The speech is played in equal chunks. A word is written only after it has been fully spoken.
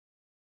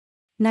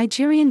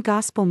Nigerian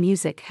gospel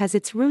music has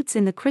its roots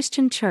in the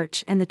Christian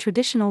church and the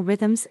traditional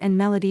rhythms and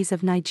melodies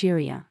of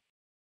Nigeria.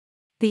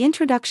 The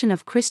introduction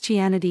of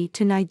Christianity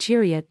to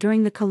Nigeria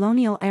during the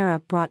colonial era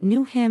brought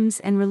new hymns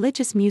and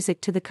religious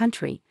music to the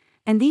country,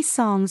 and these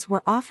songs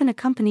were often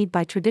accompanied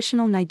by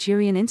traditional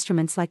Nigerian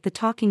instruments like the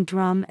talking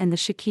drum and the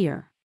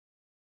shakir.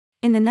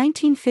 In the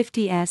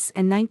 1950s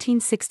and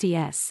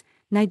 1960s,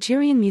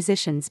 Nigerian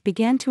musicians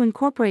began to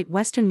incorporate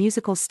Western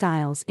musical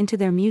styles into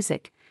their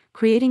music,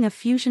 creating a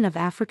fusion of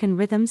African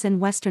rhythms and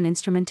Western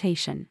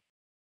instrumentation.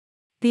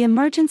 The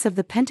emergence of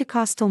the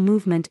Pentecostal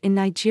movement in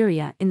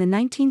Nigeria in the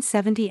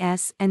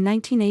 1970s and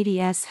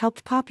 1980s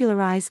helped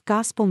popularize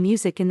gospel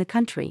music in the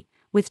country,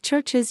 with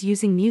churches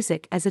using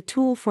music as a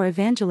tool for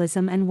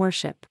evangelism and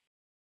worship.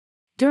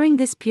 During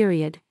this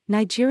period,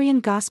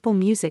 Nigerian gospel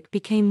music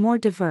became more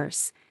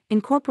diverse,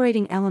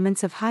 incorporating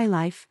elements of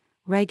highlife,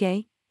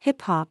 reggae,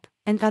 hip-hop,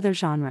 and other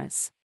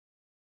genres.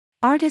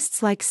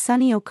 Artists like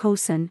Sunny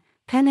Okosun,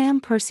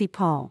 Penam Percy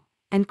Paul,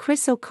 and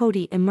Chris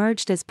Okodi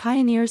emerged as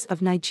pioneers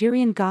of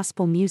Nigerian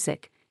gospel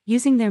music,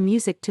 using their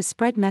music to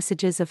spread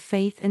messages of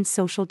faith and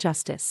social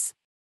justice.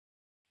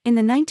 In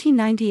the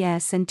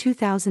 1990s and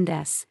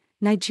 2000s,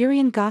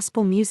 Nigerian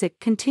gospel music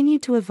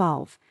continued to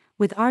evolve,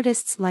 with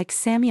artists like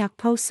Sammy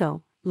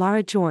Okposo,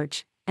 Lara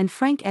George, and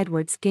Frank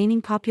Edwards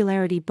gaining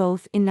popularity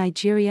both in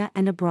Nigeria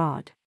and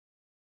abroad.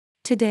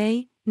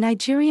 Today,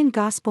 Nigerian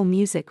gospel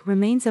music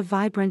remains a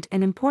vibrant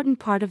and important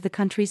part of the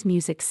country's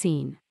music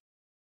scene.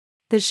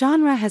 The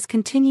genre has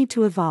continued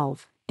to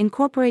evolve,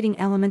 incorporating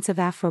elements of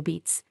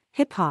Afrobeats,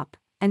 hip-hop,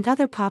 and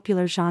other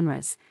popular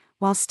genres,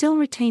 while still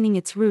retaining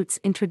its roots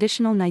in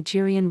traditional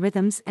Nigerian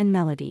rhythms and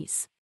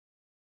melodies.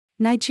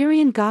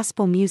 Nigerian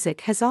gospel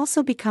music has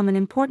also become an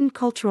important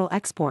cultural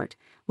export,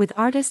 with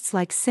artists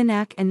like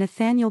Sinak and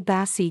Nathaniel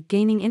Bassey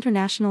gaining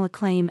international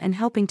acclaim and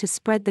helping to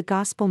spread the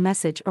gospel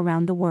message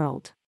around the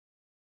world.